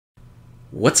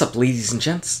What's up, ladies and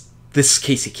gents? This is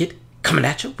KSigKid coming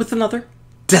at you with another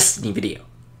Destiny video.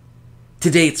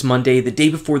 Today it's Monday, the day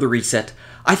before the reset.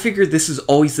 I figured this is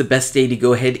always the best day to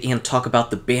go ahead and talk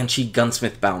about the Banshee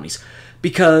Gunsmith bounties,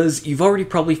 because you've already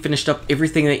probably finished up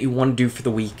everything that you want to do for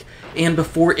the week, and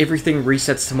before everything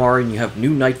resets tomorrow and you have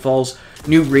new Nightfalls,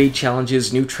 new raid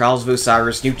challenges, new Trials of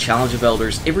Osiris, new Challenge of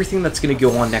Elders, everything that's going to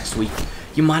go on next week,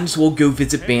 you might as well go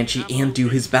visit Banshee and do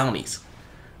his bounties.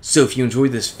 So if you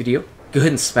enjoyed this video, go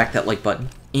ahead and smack that like button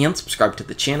and subscribe to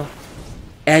the channel.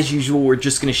 As usual, we're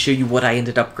just going to show you what I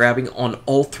ended up grabbing on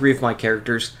all three of my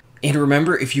characters. And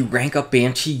remember, if you rank up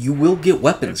Banshee, you will get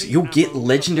weapons. You'll get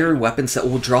legendary weapons that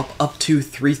will drop up to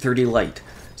 330 light.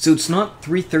 So it's not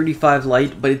 335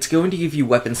 light, but it's going to give you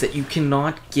weapons that you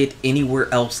cannot get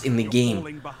anywhere else in the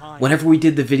game. Whenever we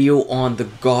did the video on the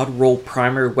God Roll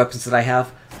primary weapons that I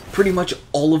have, pretty much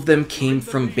all of them came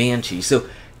from Banshee. So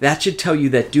that should tell you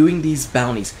that doing these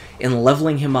bounties and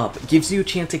leveling him up gives you a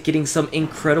chance at getting some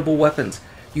incredible weapons.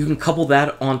 You can couple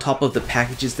that on top of the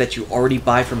packages that you already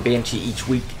buy from Banshee each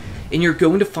week, and you're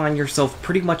going to find yourself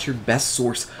pretty much your best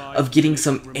source of getting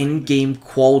some end-game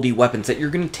quality weapons that you're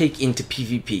going to take into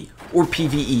PvP, or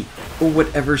PvE, or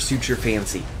whatever suits your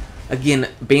fancy. Again,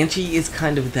 Banshee is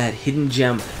kind of that hidden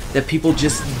gem that people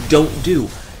just don't do.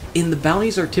 And the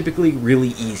bounties are typically really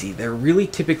easy. They're really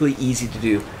typically easy to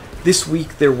do. This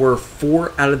week there were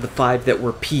 4 out of the 5 that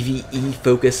were PvE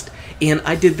focused, and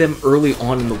I did them early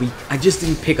on in the week. I just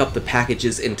didn't pick up the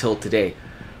packages until today.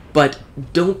 But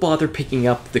don't bother picking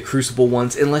up the Crucible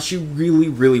ones unless you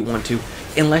really want to,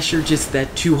 unless you're just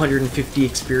that 250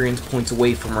 experience points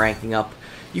away from ranking up.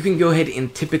 You can go ahead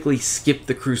and typically skip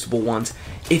the Crucible ones.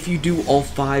 If you do all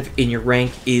 5 and your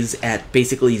rank is at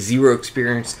basically 0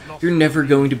 experience, you're never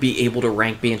going to be able to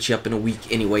rank Banshee up in a week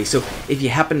anyway. So if you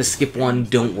happen to skip one,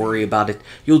 don't worry about it.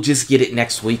 You'll just get it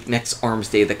next week, next Arms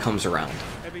Day that comes around.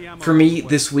 For me,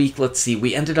 this week, let's see,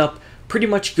 we ended up pretty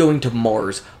much going to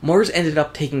Mars. Mars ended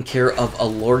up taking care of a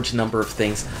large number of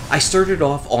things. I started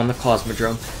off on the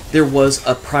Cosmodrome. There was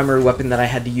a primary weapon that I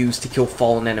had to use to kill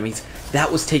fallen enemies. That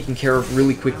was taken care of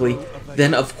really quickly.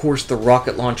 Then, of course, the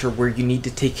rocket launcher, where you need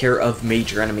to take care of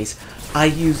major enemies. I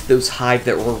used those hive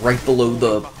that were right below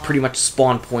the pretty much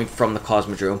spawn point from the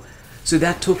Cosmodrome. So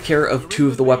that took care of 2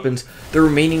 of the weapons. The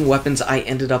remaining weapons I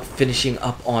ended up finishing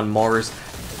up on Mars.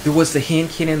 There was the hand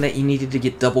cannon that you needed to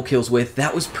get double kills with.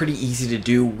 That was pretty easy to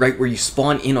do right where you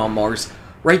spawn in on Mars,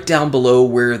 right down below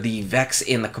where the Vex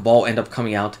and the Cabal end up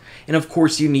coming out. And of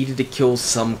course you needed to kill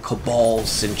some Cabal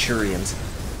Centurions.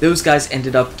 Those guys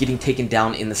ended up getting taken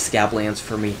down in the Scablands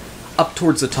for me. Up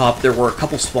towards the top there were a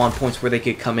couple spawn points where they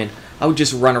could come in. I would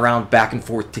just run around back and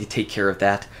forth to take care of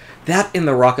that. That and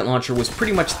the rocket launcher was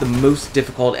pretty much the most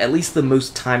difficult, at least the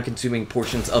most time-consuming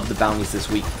portions of the bounties this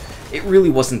week. It really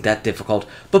wasn't that difficult,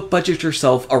 but budget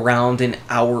yourself around an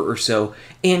hour or so,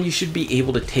 and you should be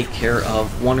able to take care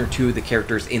of 1 or 2 of the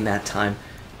characters in that time.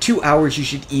 2 hours you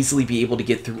should easily be able to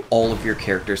get through all of your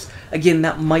characters. Again,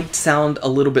 that might sound a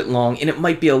little bit long, and it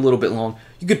might be a little bit long.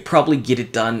 You could probably get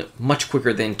it done much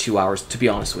quicker than 2 hours, to be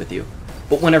honest with you.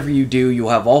 But whenever you do, you'll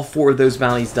have all 4 of those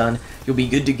bounties done. You'll be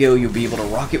good to go. You'll be able to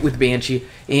rock it with Banshee,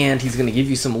 and he's going to give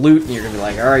you some loot, and you're going to be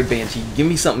like, alright Banshee, give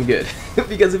me something good.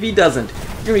 Because if he doesn't,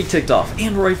 you're going to be ticked off,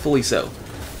 and rightfully so.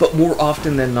 But more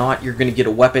often than not, you're going to get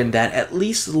a weapon that at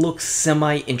least looks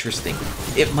semi-interesting.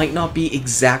 It might not be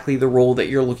exactly the role that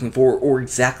you're looking for, or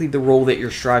exactly the role that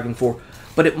you're striving for,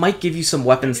 but it might give you some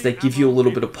weapons that give you a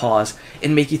little bit of pause,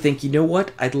 and make you think, you know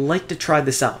what, I'd like to try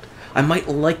this out. I might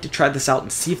like to try this out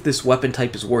and see if this weapon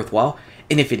type is worthwhile,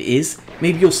 and if it is,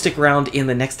 maybe you'll stick around and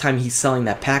the next time he's selling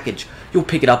that package, you'll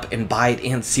pick it up and buy it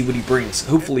and see what he brings,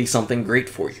 hopefully something great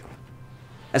for you.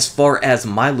 As far as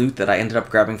my loot that I ended up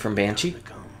grabbing from Banshee,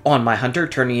 on my hunter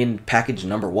turning in package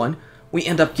number 1, we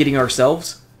end up getting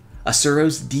ourselves a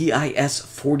Suro's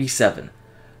DIS-47.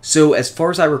 So as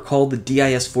far as I recall, the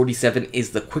DIS-47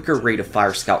 is the quicker rate of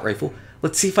fire scout rifle.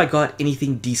 Let's see if I got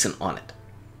anything decent on it.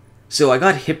 So I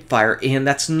got hip fire, and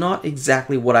that's not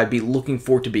exactly what I'd be looking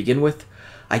for to begin with.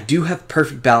 I do have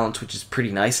perfect balance, which is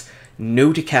pretty nice,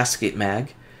 no to casket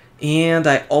mag, and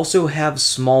I also have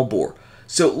small bore.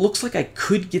 So it looks like I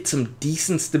could get some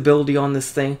decent stability on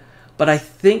this thing, but I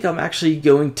think I'm actually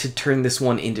going to turn this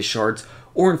one into shards,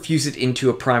 or infuse it into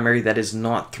a primary that is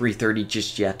not 330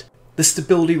 just yet. The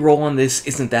stability roll on this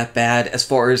isn't that bad as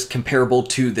far as comparable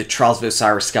to the Trials of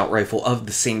Osiris scout rifle of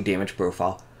the same damage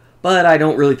profile. But I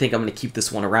don't really think I'm going to keep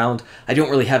this one around. I don't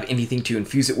really have anything to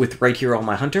infuse it with right here on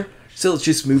my hunter, so let's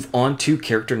just move on to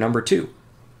character number 2.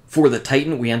 For the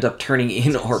Titan, we end up turning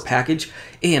in our package,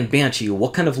 and Banshee,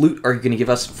 what kind of loot are you going to give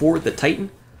us for the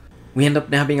Titan? We end up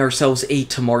nabbing ourselves a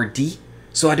tamar-d.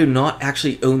 So I do not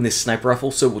actually own this sniper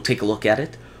rifle, so we'll take a look at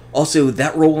it. Also,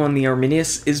 that roll on the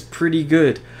Arminius is pretty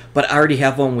good, but I already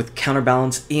have one with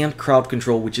counterbalance and crowd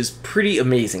control, which is pretty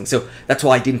amazing, so that's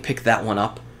why I didn't pick that one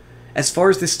up. As far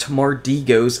as this tamar-d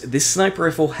goes, this sniper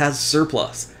rifle has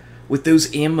surplus. With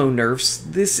those ammo nerfs,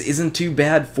 this isn't too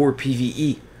bad for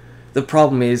PvE. The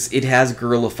problem is, it has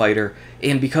Guerrilla Fighter,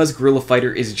 and because Guerrilla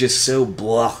Fighter is just so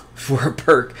blah for a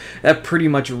perk, that pretty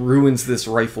much ruins this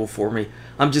rifle for me.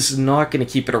 I'm just not going to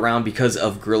keep it around because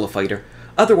of Guerrilla Fighter.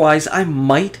 Otherwise, I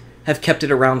might have kept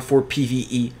it around for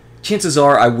PvE. Chances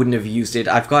are I wouldn't have used it.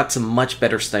 I've got some much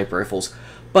better sniper rifles,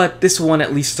 but this one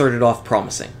at least started off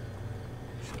promising.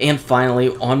 And finally,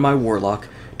 on my Warlock,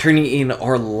 turning in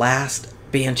our last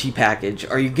Banshee package,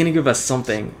 are you going to give us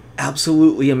something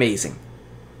absolutely amazing?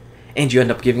 And you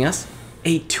end up giving us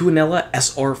a Tuonela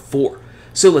SR4.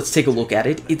 So let's take a look at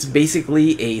it. It's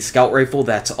basically a scout rifle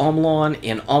that's Omolon,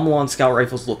 and Omolon scout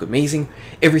rifles look amazing.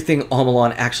 Everything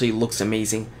Omolon actually looks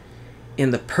amazing.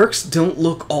 And the perks don't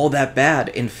look all that bad.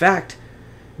 In fact,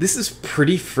 this is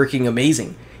pretty freaking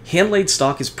amazing. Hand-laid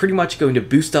stock is pretty much going to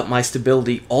boost up my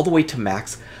stability all the way to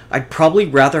max. I'd probably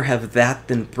rather have that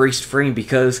than braced frame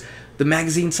because the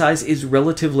magazine size is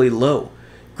relatively low.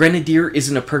 Grenadier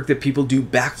isn't a perk that people do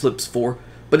backflips for,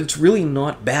 but it's really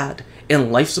not bad.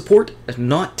 And life support,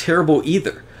 not terrible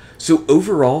either. So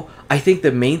overall, I think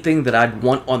the main thing that I'd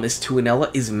want on this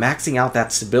Tuonela is maxing out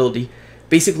that stability,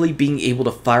 basically being able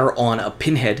to fire on a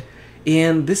pinhead,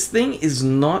 and this thing is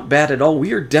not bad at all.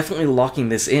 We are definitely locking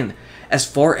this in. As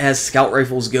far as scout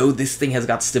rifles go, this thing has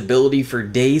got stability for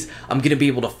days. I'm going to be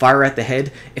able to fire at the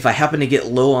head. If I happen to get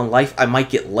low on life, I might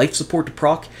get life support to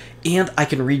proc, and I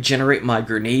can regenerate my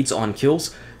grenades on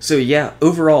kills. So yeah,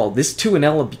 overall, this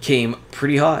Tuonela became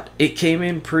pretty hot. It came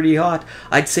in pretty hot.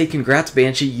 I'd say congrats,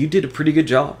 Banshee, you did a pretty good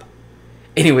job.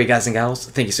 Anyway, guys and gals,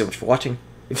 thank you so much for watching.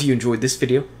 If you enjoyed this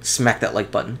video, smack that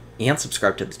like button, and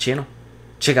subscribe to the channel.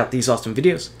 Check out these awesome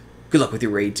videos. Good luck with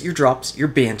your raids, your drops, your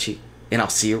Banshee, and I'll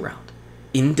see you around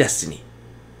in Destiny.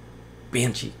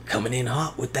 Banshee coming in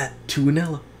hot with that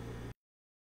Tuonela.